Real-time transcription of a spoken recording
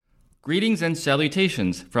Greetings and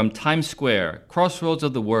salutations from Times Square, crossroads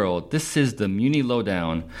of the world. This is the Muni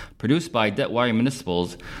Lowdown, produced by Debtwire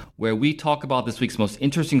Municipals, where we talk about this week's most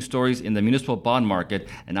interesting stories in the municipal bond market,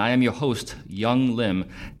 and I am your host, Young Lim,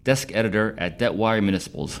 desk editor at Debtwire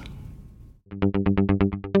Municipals.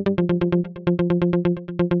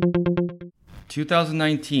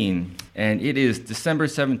 2019, and it is December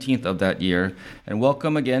 17th of that year, and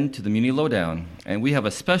welcome again to the Muni Lowdown. And we have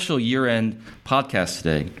a special year-end podcast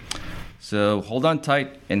today. So hold on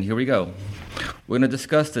tight, and here we go. We're going to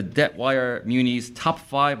discuss the Debtwire Munis top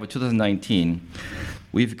 5 of 2019.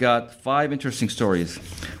 We've got 5 interesting stories.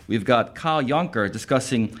 We've got Kyle Younker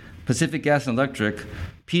discussing Pacific Gas and Electric,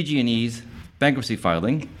 PG&E's bankruptcy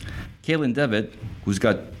filing. Caitlin Devitt, who's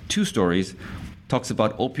got 2 stories, talks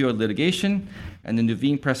about opioid litigation and the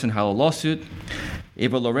Nuveen Preston Hollow lawsuit.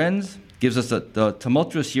 Eva Llorens gives us the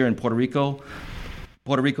tumultuous year in Puerto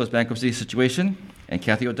Rico's bankruptcy situation. And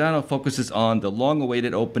Kathie O'Donnell focuses on the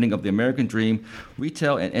long-awaited opening of the American Dream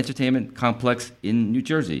retail and entertainment complex in New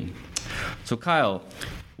Jersey. So Kyle,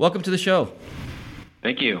 welcome to the show.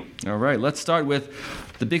 Thank you. All right, let's start with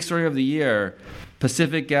the big story of the year,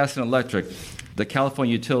 Pacific Gas and Electric, the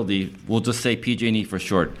California utility. We'll just say PG&E for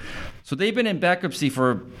short. So they've been in bankruptcy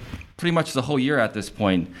for pretty much the whole year at this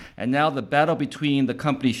point, and now the battle between the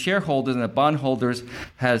company's shareholders and the bondholders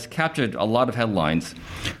has captured a lot of headlines.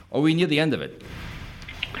 Are we near the end of it?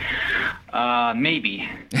 Maybe.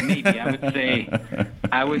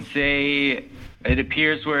 I would say it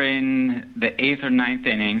appears we're in the 8th or 9th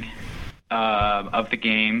inning of the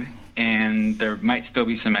game, and there might still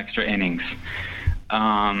be some extra innings.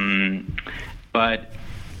 But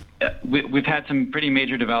we've had some pretty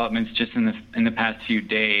major developments just in the past few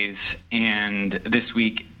days, and this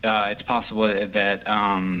week it's possible that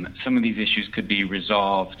some of these issues could be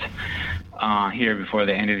resolved here before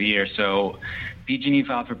the end of the year. So PG&E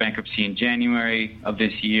filed for bankruptcy in January of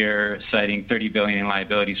this year, citing $30 billion in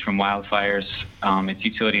liabilities from wildfires. Its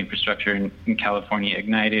utility infrastructure in California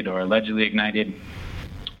ignited or allegedly ignited.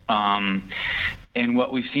 And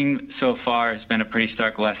what we've seen so far has been a pretty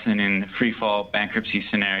stark lesson in free-fall bankruptcy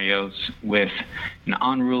scenarios with an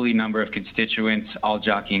unruly number of constituents all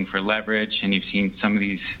jockeying for leverage. And you've seen some of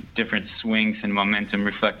these different swings and momentum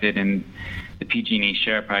reflected in the PG&E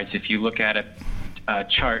share price. If you look at a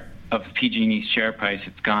chart of PG&E's share price,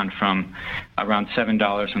 it's gone from around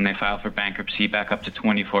 $7 when they filed for bankruptcy back up to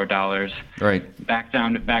 $24. Right. Back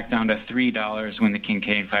down to $3 when the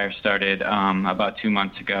Kincaid fire started about 2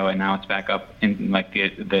 months ago, and now it's back up in like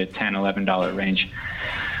the $10, $11 range.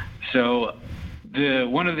 So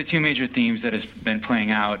one of the 2 major themes that has been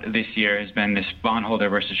playing out this year has been this bondholder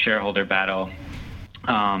versus shareholder battle.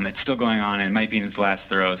 It's still going on, and it might be in its last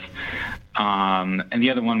throes. And the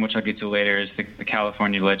other one, which I'll get to later, is the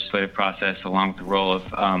California legislative process, along with the role of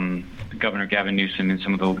Governor Gavin Newsom and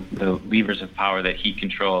some of the levers of power that he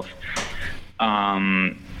controls.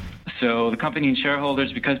 So the company and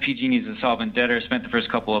shareholders, because PG&E is a solvent debtor, spent the first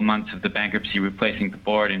couple of months of the bankruptcy replacing the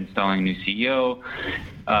board and installing a new CEO.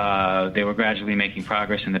 They were gradually making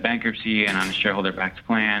progress in the bankruptcy and on a shareholder-backed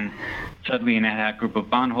plan. Suddenly, an ad hoc group of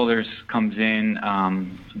bondholders comes in.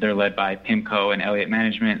 They're led by PIMCO and Elliott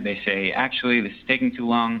Management. They say, actually, this is taking too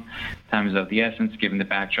long. Time is of the essence, given the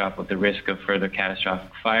backdrop of the risk of further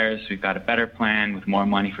catastrophic fires. We've got a better plan with more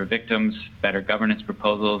money for victims, better governance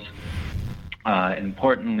proposals.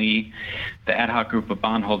 Importantly, the ad hoc group of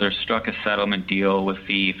bondholders struck a settlement deal with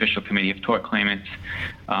the Official Committee of Tort Claimants,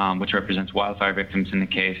 which represents wildfire victims in the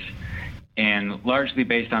case. And largely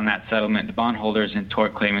based on that settlement, the bondholders and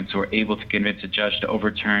tort claimants were able to convince a judge to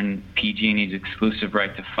overturn PG&E's exclusive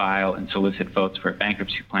right to file and solicit votes for a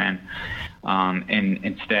bankruptcy plan, and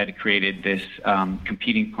instead created this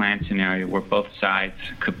competing plan scenario where both sides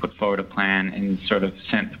could put forward a plan and sort of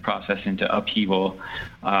sent the process into upheaval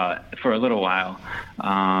for a little while.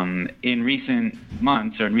 In recent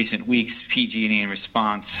months or in recent weeks, PG&E in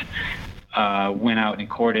response went out and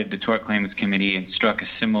courted the Tort Claimants Committee and struck a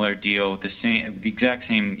similar deal with the exact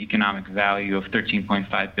same economic value of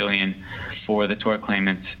 $13.5 billion for the tort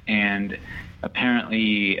claimants, and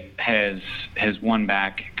apparently has won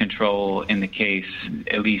back control in the case,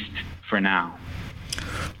 at least for now.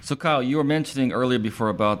 So Kyle, you were mentioning earlier before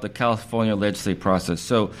about the California legislative process.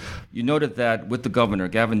 So you noted that with the governor,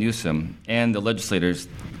 Gavin Newsom, and the legislators,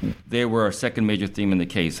 they were a second major theme in the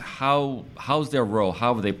case. How's their role?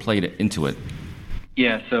 How have they played into it?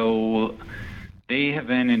 Yeah, so they have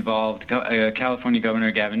been involved. California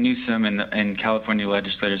Governor Gavin Newsom and California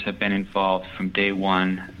legislators have been involved from day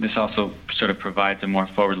one. This also sort of provides a more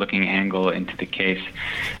forward-looking angle into the case.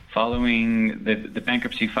 Following the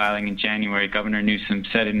bankruptcy filing in January, Governor Newsom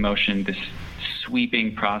set in motion this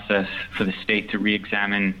sweeping process for the state to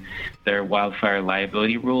re-examine their wildfire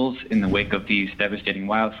liability rules in the wake of these devastating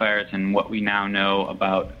wildfires and what we now know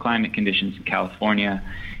about climate conditions in California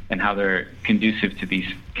and how they're conducive to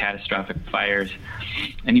these catastrophic fires.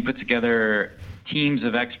 And he put together teams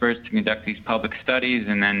of experts to conduct these public studies,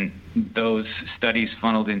 and then those studies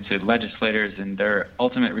funneled into legislators, and their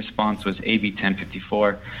ultimate response was AB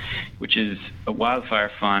 1054, which is a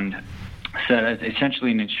wildfire fund set as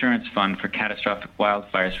essentially an insurance fund for catastrophic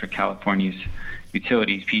wildfires for California's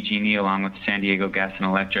utilities, PG&E, along with San Diego Gas and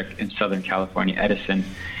Electric and Southern California Edison.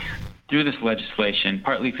 Through this legislation,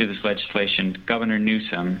 partly through this legislation, Governor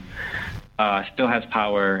Newsom still has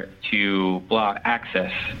power to block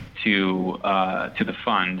access to the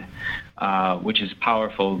fund, which is a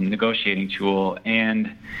powerful negotiating tool,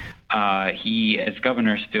 and he, as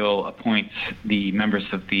governor, still appoints the members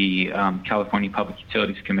of the California Public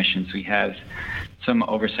Utilities Commission, so he has some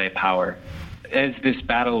oversight power. As this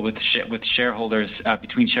battle with shareholders,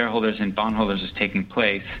 between shareholders and bondholders is taking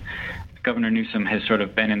place, Governor Newsom has sort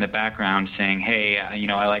of been in the background saying, hey,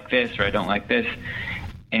 I like this or I don't like this.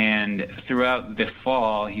 And throughout the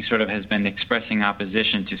fall, he sort of has been expressing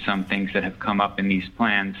opposition to some things that have come up in these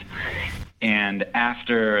plans. And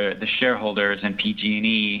after the shareholders and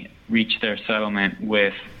PG&E reached their settlement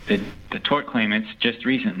with the tort claimants just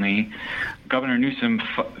recently, Governor Newsom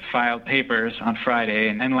filed papers on Friday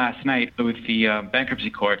and last night with the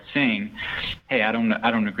bankruptcy court saying, hey, I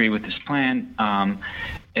don't agree with this plan.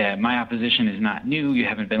 My opposition is not new. You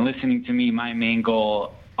haven't been listening to me. My main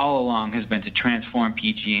goal all along has been to transform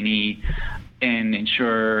PG&E and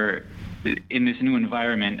ensure in this new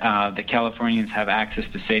environment that Californians have access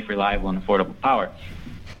to safe, reliable, and affordable power.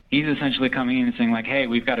 He's essentially coming in and saying, like, hey,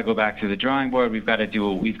 we've got to go back to the drawing board. We've got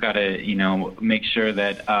to make sure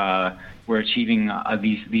that we're achieving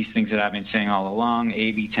these things that I've been saying all along.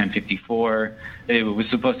 AB 1054, it was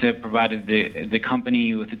supposed to have provided the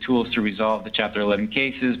company with the tools to resolve the Chapter 11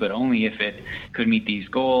 cases, but only if it could meet these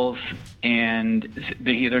goals. And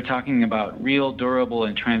they're talking about real, durable,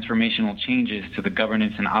 and transformational changes to the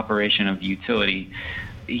governance and operation of the utility.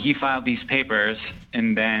 He filed these papers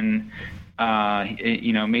and then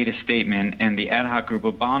made a statement, and the ad hoc group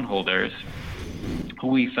of bondholders, who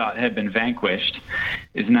we thought had been vanquished,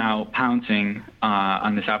 is now pouncing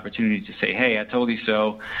on this opportunity to say, hey, I told you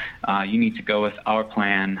so. You need to go with our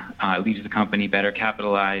plan. It leaves the company better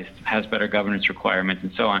capitalized, has better governance requirements,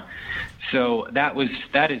 and so on. So that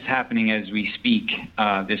is happening as we speak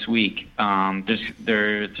this week.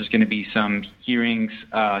 There's going to be some hearings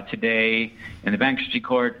today in the bankruptcy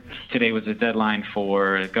court. Today was a deadline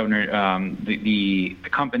for Governor the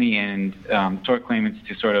company and tort claimants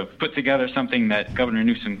to sort of put together something that Governor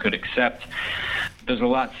Newsom could accept. There's a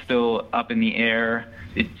lot still up in the air.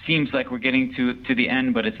 It seems like we're getting to the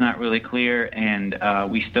end, but it's not really clear, and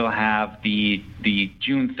we still have the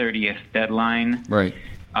June 30th deadline. Right.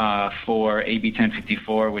 For AB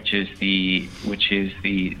 1054, which is the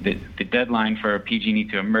deadline for PG&E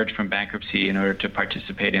to emerge from bankruptcy in order to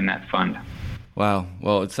participate in that fund. Wow.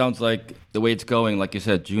 Well, it sounds like the way it's going, like you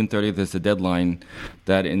said, June 30th is the deadline,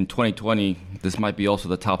 that in 2020, this might be also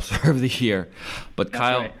the top story of the year. But That's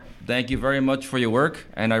Kyle, right. Thank you very much for your work,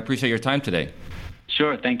 and I appreciate your time today.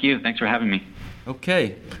 Sure. Thank you. Thanks for having me.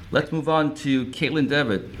 Okay. Let's move on to Caitlin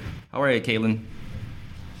Devitt. How are you, Caitlin?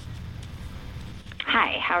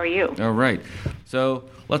 Hi, how are you? All right. So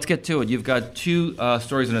let's get to it. You've got two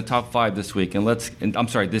stories in the top 5 this week,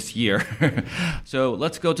 this year. So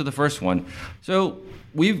let's go to the first one. So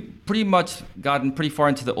we've pretty much gotten pretty far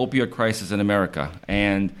into the opioid crisis in America,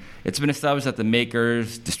 and it's been established that the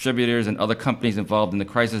makers, distributors, and other companies involved in the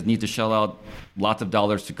crisis need to shell out lots of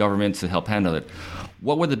dollars to governments to help handle it.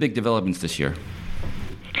 What were the big developments this year?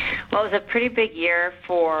 Well, it was a pretty big year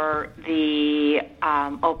for the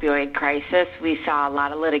opioid crisis. We saw a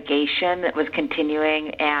lot of litigation that was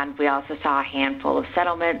continuing, and we also saw a handful of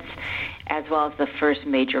settlements, as well as the first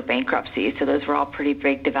major bankruptcy. So those were all pretty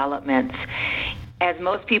big developments. As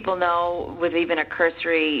most people know, with even a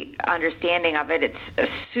cursory understanding of it, it's a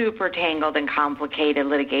super tangled and complicated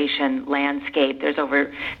litigation landscape. There's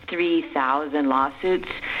over 3,000 lawsuits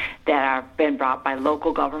that have been brought by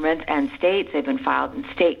local governments and states. They've been filed in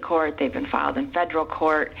state court. They've been filed in federal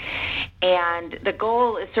court. And the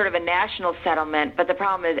goal is sort of a national settlement, but the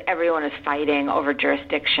problem is everyone is fighting over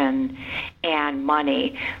jurisdiction and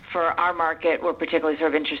money. For our market, we're particularly sort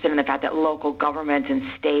of interested in the fact that local governments and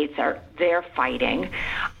states they're fighting.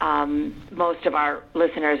 Most of our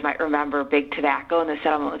listeners might remember Big Tobacco and the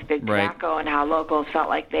settlement with Big Tobacco and how locals felt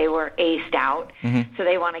like they were aced out. So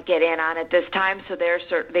they want to get in on it this time. So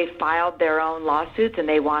they filed their own lawsuits and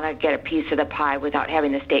they want to get a piece of the pie without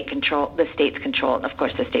having the states control it. And of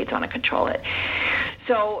course, the states want to control it.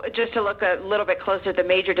 So just to look a little bit closer at the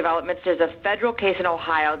major developments, there's a federal case in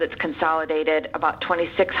Ohio that's consolidated about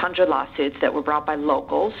 2,600 lawsuits that were brought by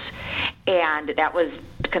locals, and that was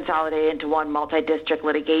consolidated into one multi-district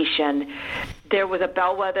litigation. There was a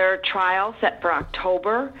bellwether trial set for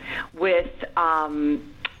October with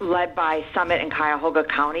led by Summit and Cuyahoga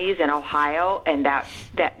counties in Ohio, and that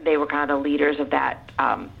they were kind of the leaders of that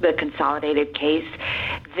the consolidated case.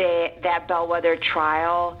 That bellwether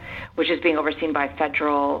trial, which is being overseen by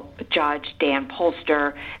federal judge Dan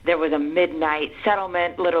Polster, there was a midnight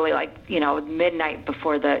settlement, literally midnight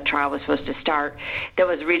before the trial was supposed to start, that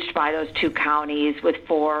was reached by those two counties with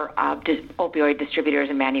four opioid distributors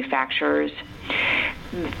and manufacturers.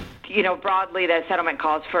 Broadly, the settlement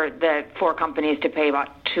calls for the four companies to pay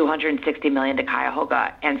about $260 million to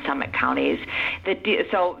Cuyahoga and Summit counties.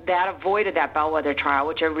 So that avoided that bellwether trial,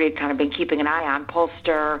 which everybody had kind of been keeping an eye on.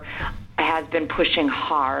 Polster has been pushing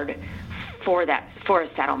hard for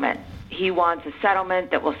a settlement. He wants a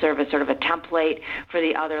settlement that will serve as sort of a template for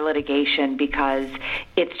the other litigation because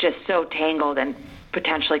it's just so tangled and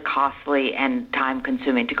potentially costly and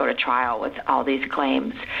time-consuming to go to trial with all these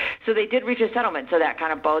claims. So they did reach a settlement, so that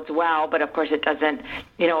kind of bodes well, but of course it doesn't,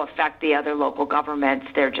 affect the other local governments.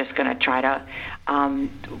 They're just going to try to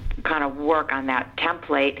kind of work on that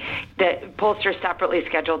template. The Polster separately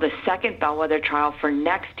scheduled a second bellwether trial for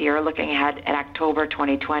next year, looking ahead at October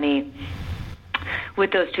 2020.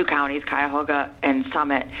 With those two counties, Cuyahoga and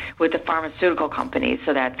Summit, with the pharmaceutical companies,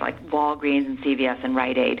 so that's like Walgreens and CVS and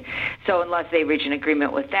Rite Aid. So unless they reach an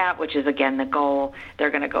agreement with that, which is, again, the goal, they're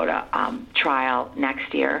going to go to trial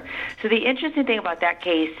next year. So the interesting thing about that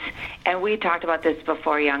case, and we talked about this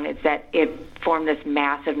before, Young, is that it formed this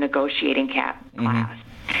massive negotiating class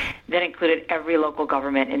that included every local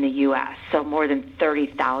government in the U.S. So more than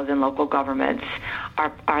 30,000 local governments are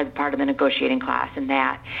part of the negotiating class in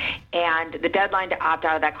that. And the deadline to opt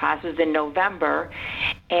out of that class was in November,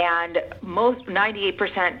 and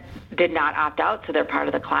 98% did not opt out, so they're part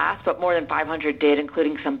of the class, but more than 500 did,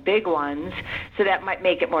 including some big ones. So that might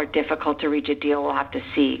make it more difficult to reach a deal. We'll have to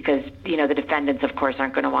see, because the defendants, of course,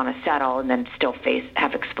 aren't going to want to settle and then still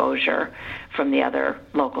have exposure from the other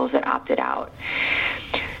locals that opted out.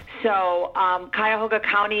 So Cuyahoga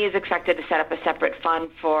County is expected to set up a separate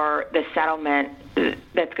fund for the settlement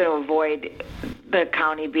that's going to avoid the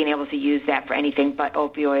county being able to use that for anything but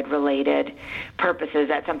opioid-related purposes.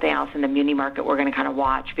 That's something else in the muni market we're going to kind of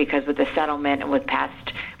watch, because with the settlement and with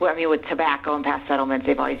with tobacco and past settlements,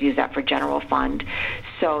 they've always used that for general fund.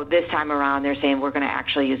 So this time around, they're saying we're going to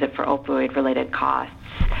actually use it for opioid-related costs.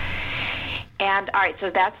 And all right,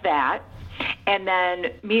 so that's that. And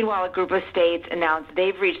then, meanwhile, a group of states announced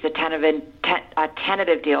they've reached a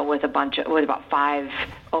tentative deal with about 5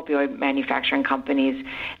 opioid manufacturing companies.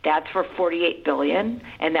 That's for $48 billion,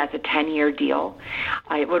 and that's a 10-year deal.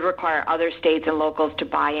 It would require other states and locals to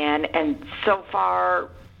buy in, and so far,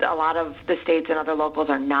 a lot of the states and other locals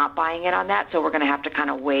are not buying in on that, so we're going to have to kind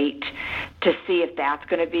of wait to see if that's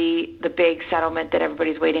going to be the big settlement that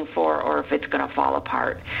everybody's waiting for, or if it's going to fall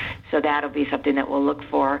apart. So that'll be something that we'll look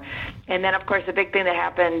for. And then, of course, the big thing that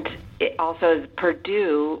happened also is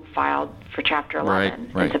Purdue filed for Chapter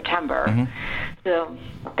 11 in September. So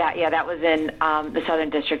that was in the Southern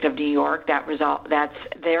District of New York. That's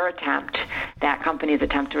their attempt, that company's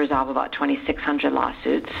attempt to resolve about 2,600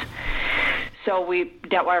 lawsuits. So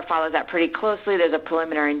Debtwire follows that pretty closely. There's a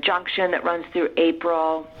preliminary injunction that runs through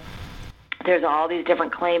April. There's all these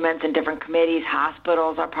different claimants and different committees.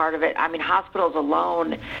 Hospitals are part of it. I mean, hospitals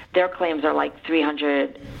alone, their claims are like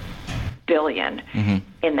 $300 billion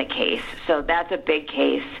in the case. So that's a big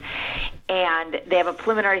case. And they have a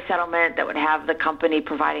preliminary settlement that would have the company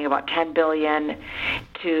providing about $10 billion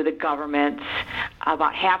to the governments.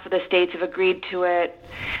 About half of the states have agreed to it.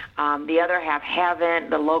 The other half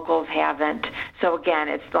haven't. The locals haven't. So again,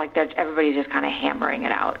 it's like everybody's just kind of hammering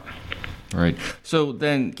it out. Right. So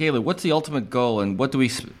then, Kayla, what's the ultimate goal, and what do we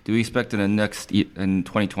expect in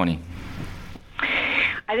 2020?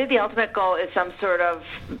 I think the ultimate goal is some sort of,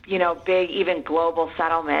 big, even global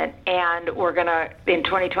settlement. And in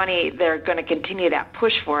 2020, they're going to continue that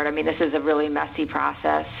push for it. I mean, this is a really messy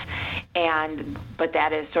process. But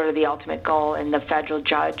that is sort of the ultimate goal. And the federal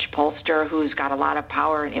judge, Polster, who's got a lot of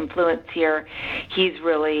power and influence here, he's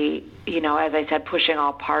really, as I said, pushing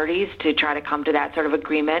all parties to try to come to that sort of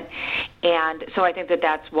agreement. And so I think that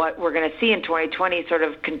that's what we're going to see in 2020, sort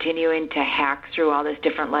of continuing to hack through all this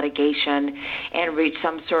different litigation and reach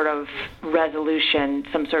some sort of resolution,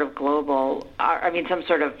 some sort of some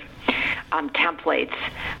sort of templates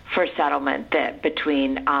for settlement that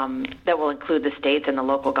will include the states and the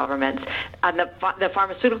local governments. The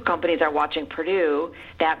pharmaceutical companies are watching Purdue,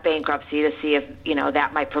 that bankruptcy, to see if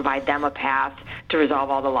that might provide them a path to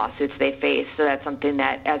resolve all the lawsuits they face. So that's something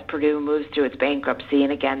that, as Purdue moves through its bankruptcy,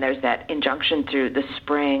 and again, there's that injunction through the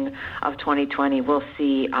spring of 2020, we'll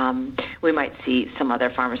see. We might see some other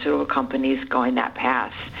pharmaceutical companies going that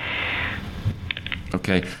path.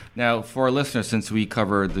 Okay. Now, for our listeners, since we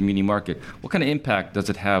cover the muni market, what kind of impact does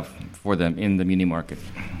it have for them in the muni market?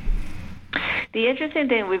 The interesting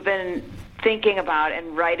thing we've been thinking about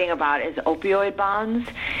and writing about is opioid bonds.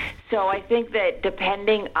 So I think that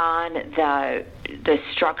depending on the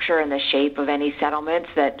structure and the shape of any settlements,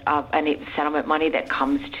 of any settlement money that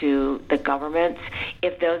comes to the governments,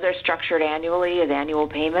 if those are structured annually as annual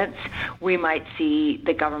payments, we might see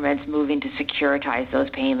the governments moving to securitize those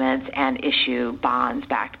payments and issue bonds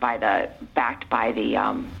backed by the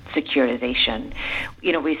securitization.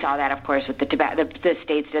 We saw that, of course, with the tobacco. The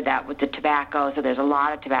states did that with the tobacco. So there's a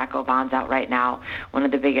lot of tobacco bonds out right now. One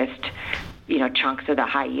of the biggest chunks of the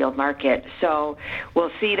high yield market. So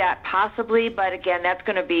we'll see that possibly, but again, you'd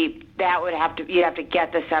have to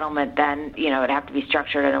get the settlement then, it'd have to be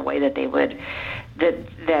structured in a way that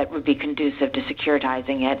that would be conducive to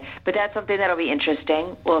securitizing it. But that's something that'll be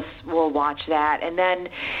interesting. We'll watch that. And then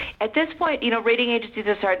at this point, rating agencies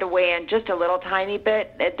have started to weigh in just a little tiny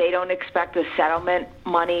bit. That they don't expect the settlement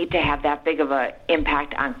money to have that big of an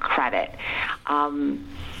impact on credit.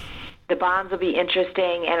 The bonds will be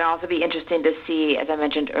interesting, and it'll also be interesting to see, as I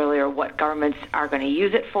mentioned earlier, what governments are going to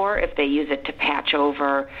use it for. If they use it to patch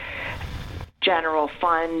over general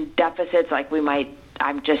fund deficits, like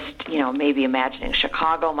I'm just, maybe imagining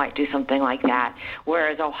Chicago might do something like that.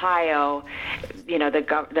 Whereas Ohio,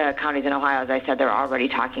 the counties in Ohio, as I said, they're already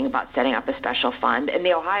talking about setting up a special fund. And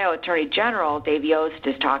the Ohio Attorney General, Dave Yost,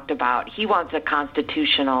 has talked about he wants a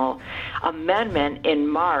constitutional amendment in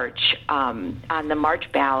March, on the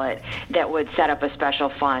March ballot, that would set up a special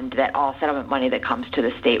fund that all settlement money that comes to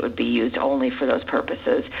the state would be used only for those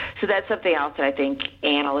purposes. So that's something else that I think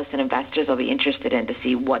analysts and investors will be interested in, to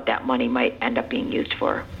see what that money might end up being used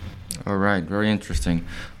for. All right, very interesting.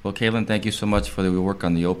 Well, Caitlin, thank you so much for the work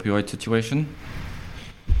on the opioid situation.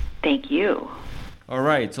 Thank you. All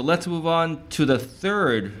right, so let's move on to the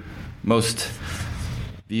third most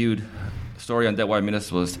viewed story on Debtwire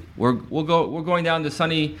Municipals. We're going down to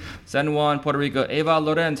sunny San Juan, Puerto Rico. Eva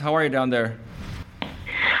Llorens, how are you down there?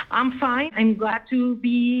 I'm fine. I'm glad to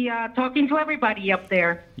be talking to everybody up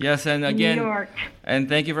there. Yes, and again, New York. And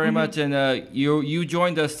thank you very much. And you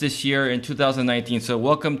joined us this year in 2019, so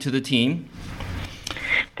welcome to the team.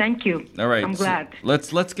 Thank you. All right, I'm glad.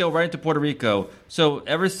 So let's go right into Puerto Rico. So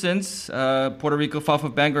ever since Puerto Rico filed for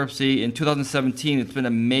bankruptcy in 2017, it's been a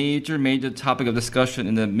major topic of discussion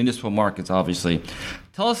in the municipal markets, obviously.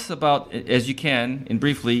 Tell us about, as you can, and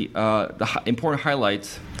briefly, the important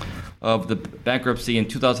highlights of the bankruptcy in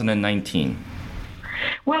 2019.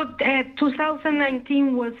 Well,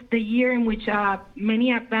 2019 was the year in which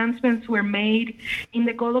many advancements were made in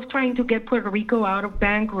the goal of trying to get Puerto Rico out of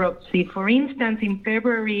bankruptcy. For instance, in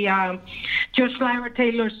February, Judge Lyra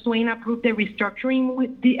Taylor Swain approved the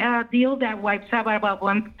restructuring deal that wipes out about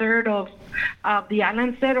 1/3 of the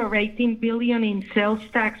island's debt, or $18 billion in sales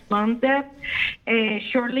tax bond debt.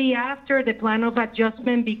 Shortly after, the plan of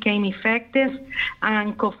adjustment became effective,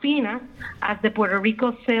 and COFINA, as the Puerto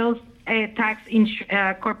Rico Sales Tax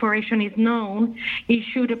Corporation is known,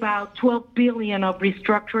 issued about $12 billion of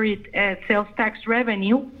restructured sales tax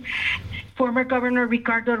revenue. Former Governor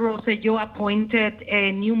Ricardo Rosselló appointed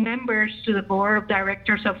new members to the board of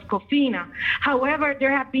directors of COFINA. However, there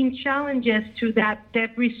have been challenges to that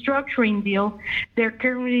debt restructuring deal. There are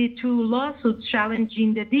currently 2 lawsuits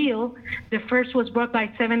challenging the deal. The first was brought by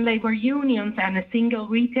 7 labor unions and a single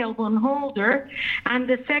retail bondholder, and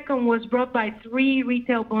the second was brought by 3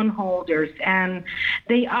 retail bondholders. And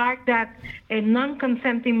they argue that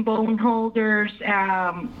non-consenting bondholders,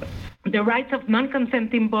 the rights of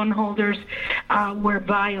non-consenting bondholders were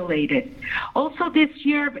violated. Also this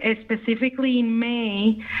year, specifically in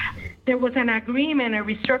May, there was an agreement, a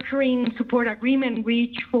restructuring support agreement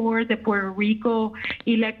reached for the Puerto Rico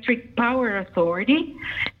Electric Power Authority.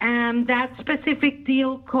 And that specific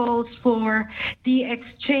deal calls for the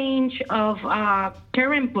exchange of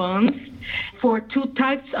current bonds for two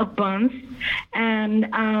types of bonds.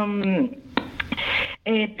 And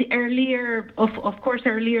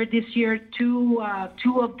earlier this year, two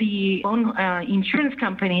of the insurance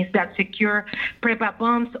companies that secure PREPA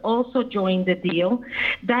bonds also joined the deal.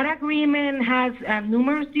 That agreement has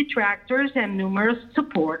numerous detractors and numerous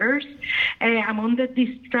supporters. Among the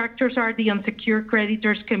detractors are the Unsecured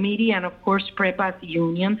Creditors Committee and, of course, PREPA's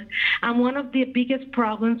unions. And one of the biggest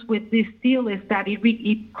problems with this deal is that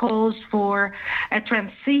it calls for a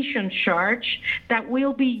transition charge that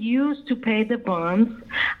will be used to pay the bonds.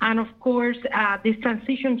 And of course, this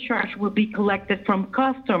transition charge will be collected from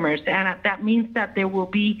customers, and that means that there will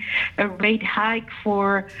be a rate hike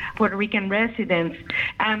for Puerto Rican residents.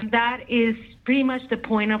 And that is pretty much the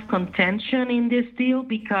point of contention in this deal,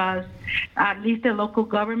 because at least the local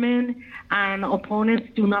government and opponents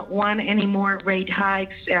do not want any more rate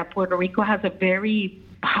hikes. Puerto Rico has a very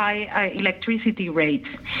high electricity rates.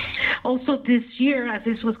 Also this year, as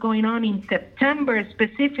this was going on in September,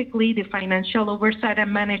 specifically the Financial Oversight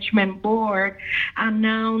and Management Board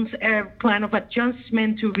announced a plan of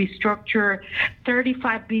adjustment to restructure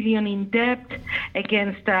 $35 billion in debt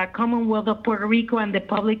against the Commonwealth of Puerto Rico and the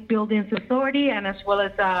Public Buildings Authority, and as well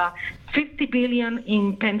as $50 billion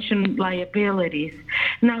in pension liabilities.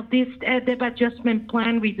 Now, this debt adjustment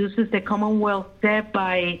plan reduces the Commonwealth debt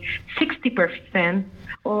by 60%,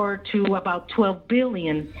 or to about $12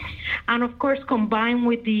 billion. And of course, combined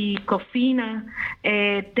with the COFINA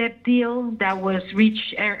debt deal that was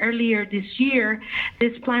reached earlier this year,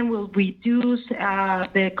 this plan will reduce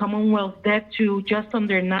the Commonwealth debt to just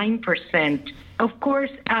under 9%. Of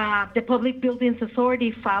course, the Public Buildings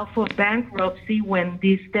Authority filed for bankruptcy when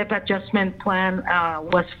this debt adjustment plan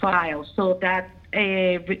was filed. So that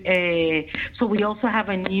so we also have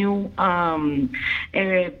a new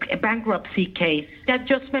bankruptcy case. The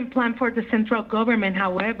adjustment plan for the central government,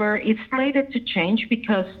 however, is slated to change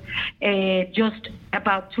because just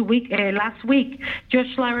about last week,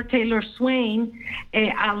 Judge Lara Taylor Swain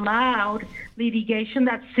allowed litigation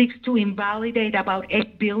that seeks to invalidate about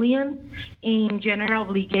 $8 billion in general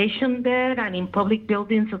obligation debt and in Public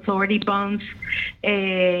Buildings Authority bonds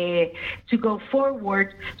to go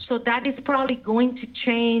forward. So that is probably going to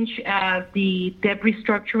change the debt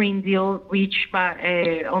restructuring deal reached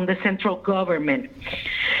by, on the central government.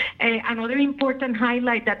 Another important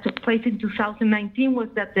highlight that took place in 2019 was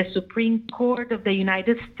that the Supreme Court of the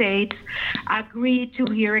United States agreed to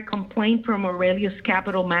hear a complaint from Aurelius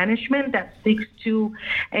Capital Management that seeks to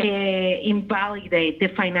invalidate the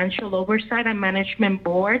Financial Oversight and Management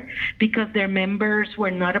Board because their members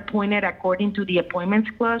were not appointed according to the Appointments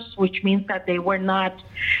Clause, which means that they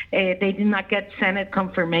did not get Senate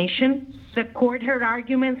confirmation. The court heard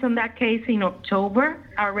arguments on that case in October.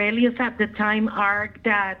 Aurelius at the time argued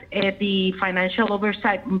that the Financial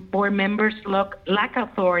Oversight Board members lack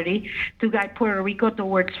authority to guide Puerto Rico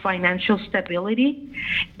towards financial stability.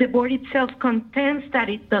 The board itself contends that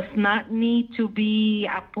it does not need to be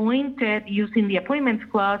appointed using the Appointments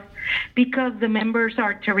Clause because the members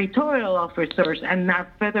are territorial officers and not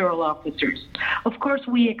federal officers. Of course,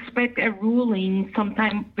 we expect a ruling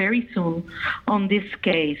sometime very soon on this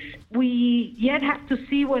case. We yet have to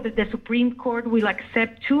see whether the Supreme Court will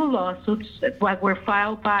accept two lawsuits that were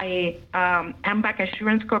filed by AMBAC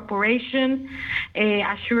Assurance Corporation,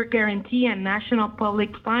 Assure Guarantee, and National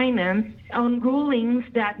Public Finance on rulings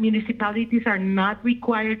that municipalities are not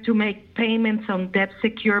required to make payments on debt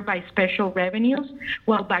secured by special revenues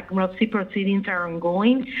while bankruptcy proceedings are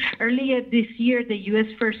ongoing. Earlier this year, the U.S.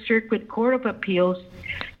 First Circuit Court of Appeals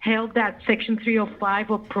held that Section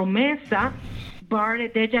 305 of PROMESA barred a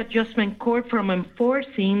debt adjustment court from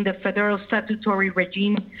enforcing the federal statutory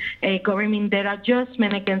regime governing debt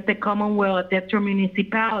adjustment against the Commonwealth debtor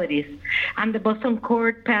municipalities. And the Boston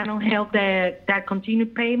Court panel held that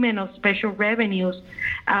continued payment of special revenues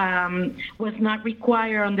was not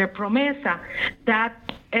required under PROMESA. That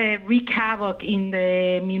wreak havoc in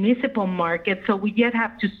the municipal market, so we yet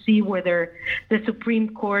have to see whether the Supreme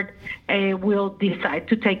Court will decide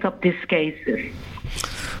to take up these cases.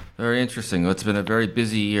 Very interesting. It's been a very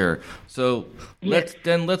busy year. So let's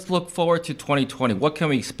look forward to 2020. What can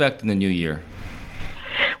we expect in the new year?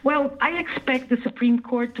 Well, I expect the Supreme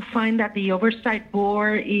Court to find that the Oversight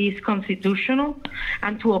Board is constitutional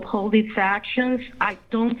and to uphold its actions. I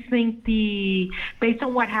don't think based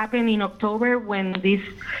on what happened in October when the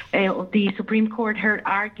Supreme Court heard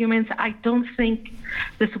arguments, I don't think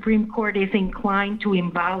the Supreme Court is inclined to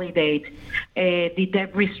invalidate the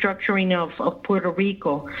debt restructuring of Puerto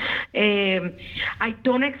Rico. I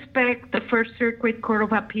don't expect the First Circuit Court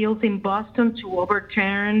of Appeals in Boston to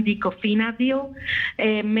overturn the COFINA deal,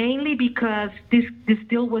 mainly because this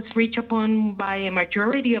deal was reached upon by a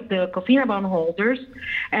majority of the COFINA bondholders.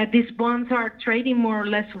 These bonds are trading more or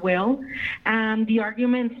less well, and the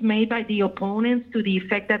arguments made by the opponents to the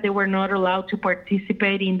effect that they were not allowed to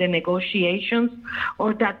participate in the negotiations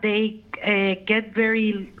or that they get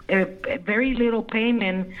very little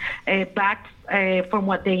payment back from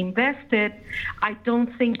what they invested, I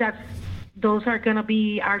don't think that those are going to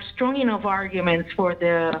be strong enough arguments for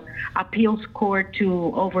the appeals court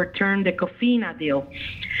to overturn the COFINA deal.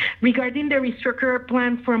 Regarding the restructure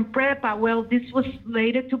plan from PREPA, well, this was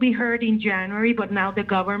slated to be heard in January, but now the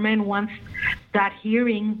government wants that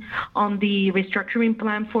hearing on the restructuring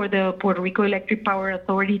plan for the Puerto Rico Electric Power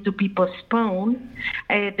Authority to be postponed.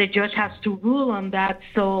 The judge has to rule on that,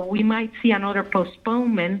 so we might see another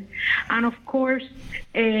postponement. And of course,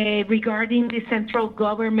 regarding the central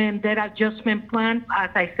government debt adjustment plan,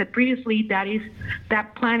 as I said previously,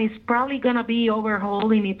 that plan is probably going to be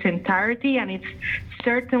overhauled in its entirety, and it's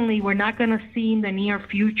certainly we're not going to see in the near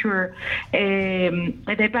future a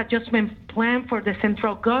debt adjustment plan for the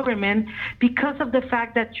central government because of the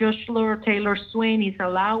fact that Judge Laura Taylor Swain is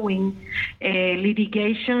allowing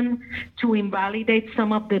litigation to invalidate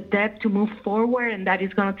some of the debt to move forward, and that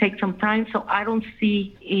is going to take some time. So I don't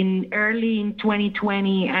see early in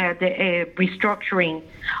 2020 the restructuring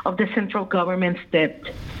of the central government's debt.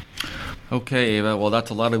 Okay, Eva. Well, that's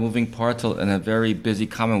a lot of moving parts and a very busy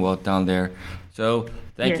Commonwealth down there. So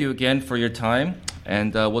thank you again for your time,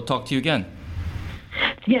 and we'll talk to you again.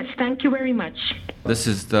 Yes, thank you very much. This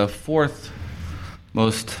is the fourth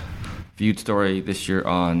most viewed story this year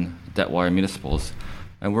on Debtwire Municipals.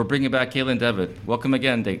 And we're bringing back Kaylin Devitt. Welcome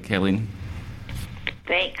again, Kaylin.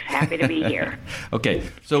 Thanks. Happy to be here. Okay,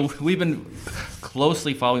 so we've been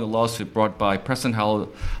closely following the lawsuit brought by Preston Hollow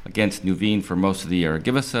against Nuveen for most of the year.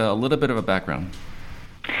 Give us a little bit of a background.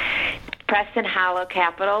 Preston Hollow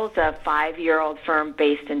Capital is a 5-year-old firm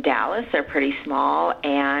based in Dallas. They're pretty small,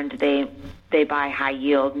 and they buy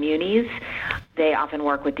high-yield munis. They often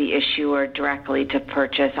work with the issuer directly to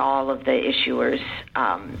purchase all of the issuer's,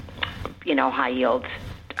 high-yield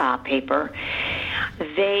paper.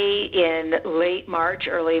 They, in late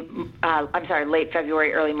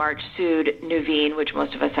February, early March, sued Nuveen, which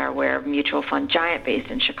most of us are aware of, mutual fund giant based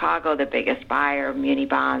in Chicago, the biggest buyer of muni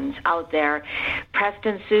bonds out there.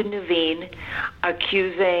 Preston sued Nuveen,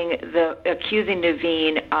 accusing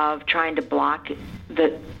Nuveen of trying to block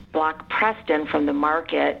Preston from the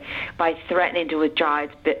market by threatening to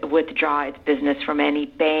withdraw its business from any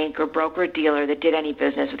bank or broker dealer that did any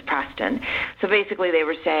business with Preston. So basically they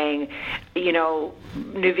were saying,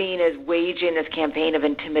 Nuveen is waging this campaign of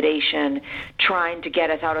intimidation, trying to get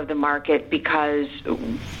us out of the market because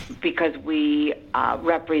we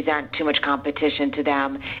represent too much competition to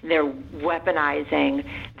them. They're weaponizing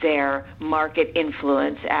their market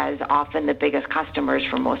influence as often the biggest customers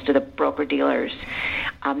for most of the broker dealers.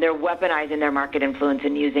 They're weaponizing their market influence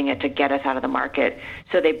and using it to get us out of the market.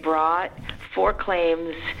 So they brought 4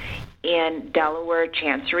 claims in Delaware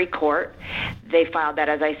Chancery Court. They filed that,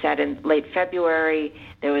 as I said, in late February.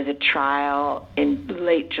 There was a trial in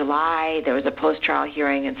late July. There was a post-trial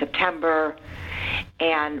hearing in September.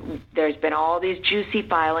 And there's been all these juicy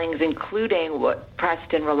filings, including what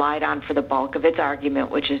Preston relied on for the bulk of its argument,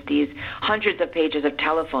 which is these hundreds of pages of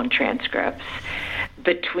telephone transcripts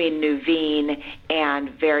between Nuveen and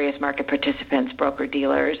various market participants,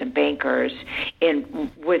 broker-dealers and bankers,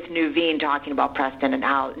 with Nuveen talking about Preston and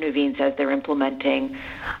how Nuveen says they're implementing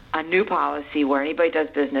a new policy where anybody does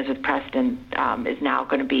business with Preston is now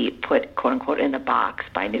going to be put, quote-unquote, in the box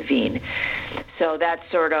by Nuveen. So that's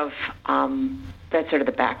sort of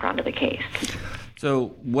the background of the case.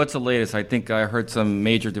 So what's the latest? I think I heard some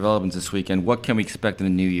major developments this weekend. What can we expect in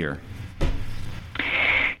the new year?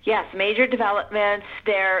 Yes, major developments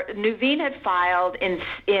there. Nuveen had filed in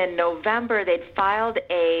November. They'd filed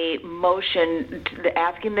a motion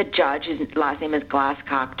asking the judge, his last name is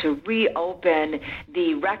Glasscock, to reopen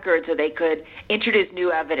the record so they could introduce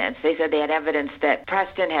new evidence. They said they had evidence that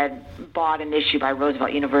Preston had bought an issue by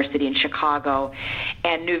Roosevelt University in Chicago,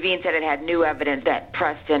 and Nuveen said it had new evidence that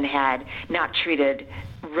Preston had not treated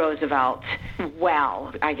Roosevelt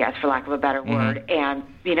well, I guess, for lack of a better word, and,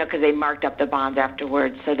 because they marked up the bonds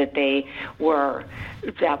afterwards so that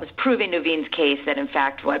that was proving Nuveen's case that, in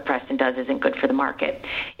fact, what Preston does isn't good for the market.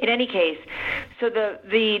 In any case, so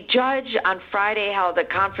the judge on Friday held a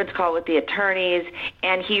conference call with the attorneys,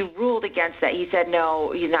 and he ruled against that. He said,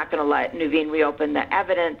 no, he's not going to let Nuveen reopen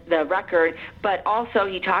the record, but also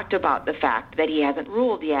he talked about the fact that he hasn't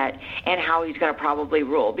ruled yet and how he's going to probably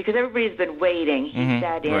rule, because everybody's been waiting. He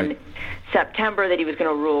said in September that he was going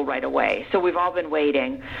to rule right away. So we've all been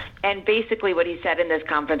waiting. And basically what he said in this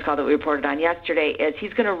conference call that we reported on yesterday is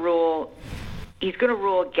he's going to rule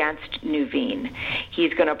against Nuveen.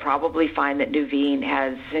 He's going to probably find that Nuveen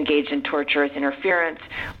has engaged in torturous interference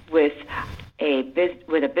with a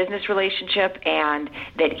business relationship, and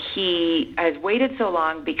that he has waited so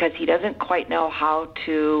long because he doesn't quite know how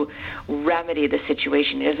to remedy the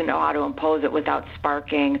situation. He doesn't know how to impose it without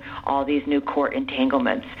sparking all these new court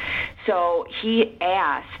entanglements. So he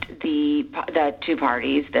asked the two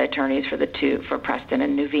parties, the attorneys for Preston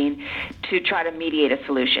and Nuveen, to try to mediate a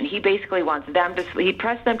solution. He basically wants he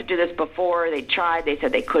pressed them to do this before. They tried. They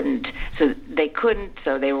said they couldn't. So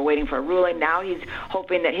they were waiting for a ruling. Now he's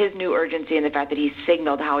hoping that his new urgency and the fact that he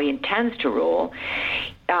signaled how he intends to rule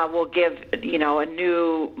will give, a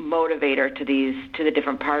new motivator to the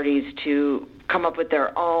different parties to come up with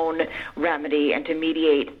their own remedy and to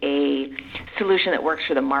mediate a solution that works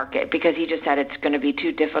for the market, because he just said it's going to be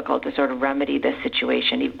too difficult to sort of remedy this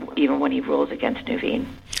situation even when he rules against Nuveen.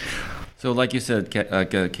 So like you said,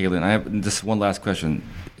 Caitlin, I have just one last question.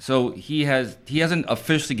 So he hasn't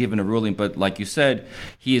officially given a ruling, but like you said,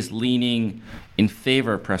 he is leaning in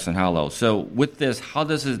favor of Preston Hollow. So with this, how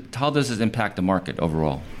does this impact the market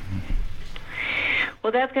overall?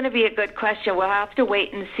 Well, that's going to be a good question. We'll have to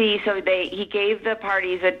wait and see. So he gave the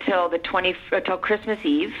parties until Christmas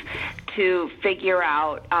Eve to figure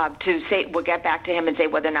out, we'll get back to him and say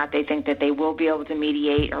whether or not they think that they will be able to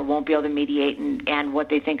mediate or won't be able to mediate, and what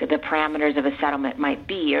they think the parameters of a settlement might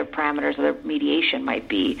be, or parameters of the mediation might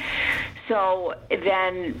be. So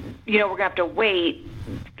then, we're going to have to wait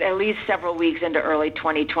at least several weeks into early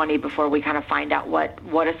 2020 before we kind of find out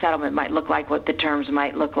what a settlement might look like, what the terms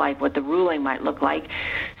might look like, what the ruling might look like.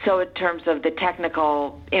 So in terms of the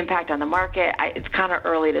technical impact on the market, it's kind of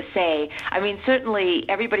early to say. I mean, certainly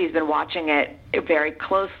everybody's been watching it very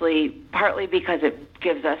closely, partly because it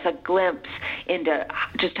gives us a glimpse into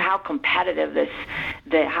just how competitive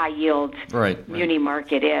the high yield muni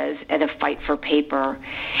market is, and the fight for paper,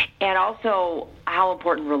 and also how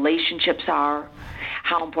important relationships are,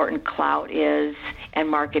 how important clout is, and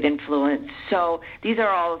market influence. So these are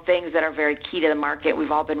all things that are very key to the market.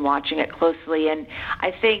 We've all been watching it closely, and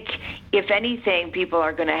I think, if anything, people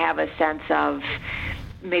are going to have a sense of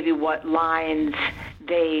maybe what lines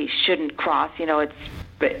they shouldn't cross.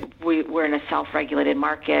 We're in a self-regulated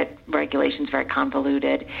market. Regulation's very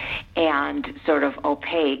convoluted and sort of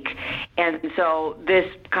opaque. And so this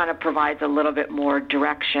kind of provides a little bit more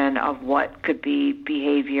direction of what could be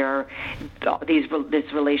behavior,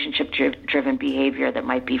 this relationship-driven behavior that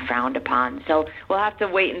might be frowned upon. So we'll have to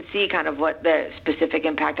wait and see kind of what the specific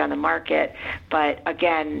impact on the market. But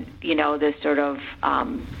again, this sort of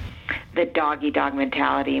the dog-eat-dog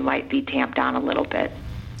mentality might be tamped down a little bit.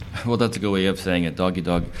 Well, that's a good way of saying it,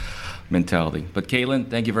 dog-eat-dog mentality. But Caitlin,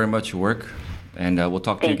 thank you very much for your work, and we'll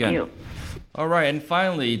talk to you again. Thank you. All right, and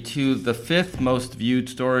finally, to the fifth most viewed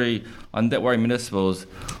story on Debtwire Municipals,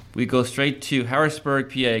 we go straight to Harrisburg,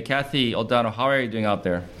 PA. Kathie O'Donnell, how are you doing out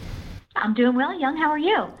there? I'm doing well, Young. How are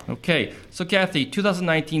you? Okay, so Kathie,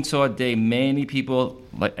 2019 saw a day many people,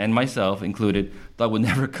 and myself included, thought would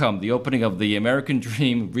never come, the opening of the American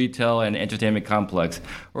Dream retail and entertainment complex,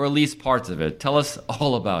 or at least parts of it. Tell us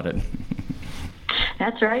all about it.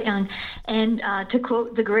 That's right, Young. And to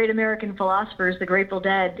quote the great American philosophers, the Grateful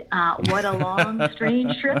Dead, what a long,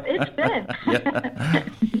 strange trip it's been.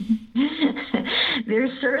 There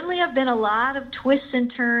certainly have been a lot of twists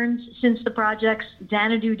and turns since the project's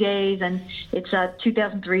Xanadu days and its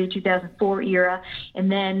 2003, 2004 era. And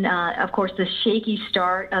then, of course, the shaky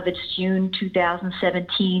start of its June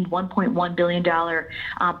 2017 $1.1 billion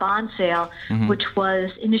bond sale, which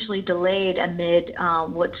was initially delayed amid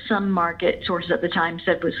what some market sources at the time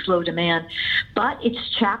said was slow demand. But its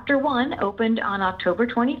Chapter 1 opened on October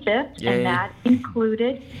 25th, Yay. and that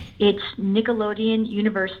included its Nickelodeon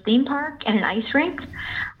Universe theme park and an ice rink,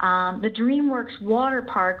 11th. The DreamWorks Water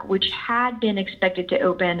Park, which had been expected to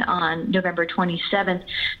open on November 27th,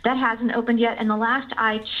 that hasn't opened yet. And the last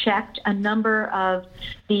I checked, a number of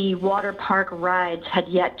the water park rides had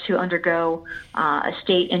yet to undergo a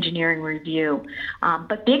state engineering review.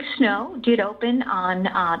 But Big Snow did open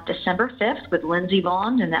on December 5th with Lindsey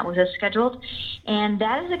Vonn, and that was as scheduled. And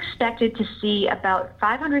that is expected to see about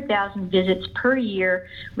 500,000 visits per year,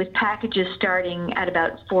 with packages starting at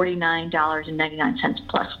about $49.99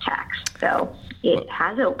 plus tax. So it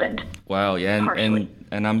has opened. Wow, yeah,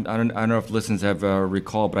 and I don't know if listeners have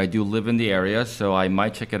recalled, but I do live in the area, so I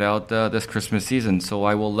might check it out this Christmas season. So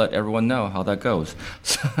I will let everyone know how that goes.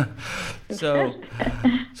 So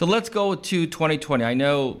let's go to 2020. I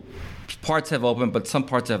know parts have opened, but some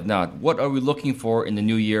parts have not. What are we looking for in the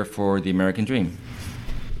new year for the American Dream?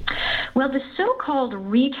 Well, the so-called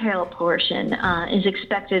retail portion is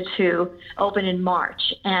expected to open in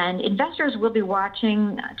March, and investors will be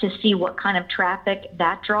watching to see what kind of traffic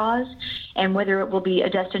that draws and whether it will be a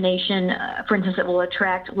destination, for instance, that will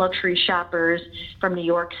attract luxury shoppers from New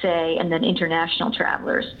York, say, and then international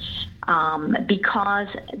travelers. Because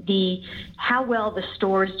how well the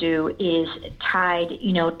stores do is tied,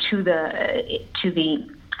 to the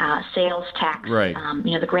sales tax, right.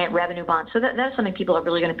 The grant revenue bond. So that's something people are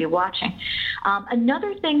really going to be watching.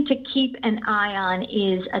 Another thing to keep an eye on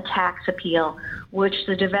is a tax appeal, which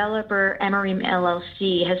the developer Emerim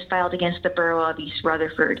LLC has filed against the Borough of East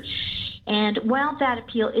Rutherford. And while that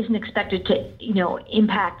appeal isn't expected to,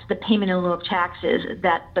 impact the payment in lieu of taxes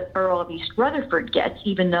that the Borough of East Rutherford gets,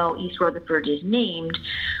 even though East Rutherford is named,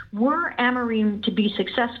 were Emerim to be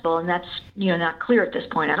successful, and that's, not clear at this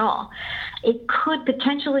point at all, it could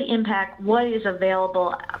potentially impact what is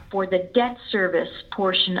available for the debt service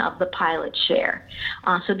portion of the pilot share.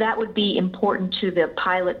 So that would be important to the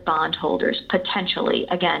pilot bondholders, potentially.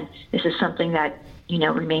 Again, this is something that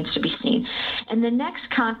remains to be seen. And the next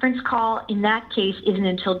conference call in that case isn't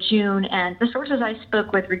until June, and the sources I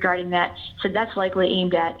spoke with regarding that said that's likely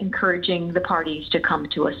aimed at encouraging the parties to come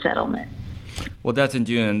to a settlement. Well, that's in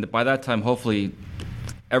June, and by that time, hopefully,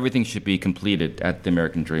 everything should be completed at the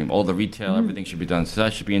American Dream. All the retail, everything should be done, so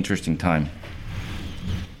that should be an interesting time.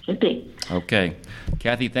 Should be. Okay.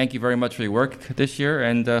 Kathie, thank you very much for your work this year,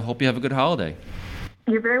 and hope you have a good holiday.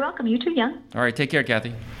 You're very welcome. You too, Young. All right. Take care,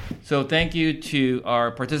 Kathie. So thank you to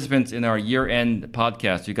our participants in our year-end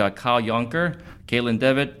podcast. You got Kyle Younker, Caitlin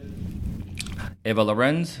Devitt, Eva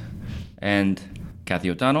Llorens, and Kathie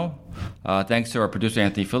O'Donnell. Thanks to our producer,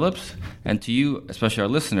 Anthony Phillips. And to you, especially our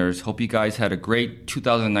listeners, hope you guys had a great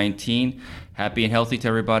 2019. Happy and healthy to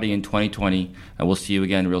everybody in 2020. And we'll see you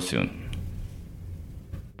again real soon.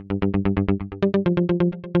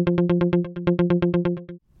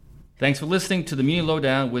 Thanks for listening to the Muni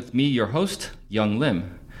Lowdown with me, your host, Young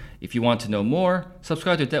Lim. If you want to know more,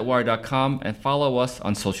 subscribe to Debtwire.com and follow us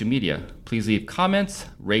on social media. Please leave comments,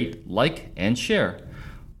 rate, like, and share.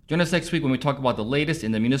 Join us next week when we talk about the latest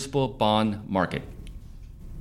in the municipal bond market.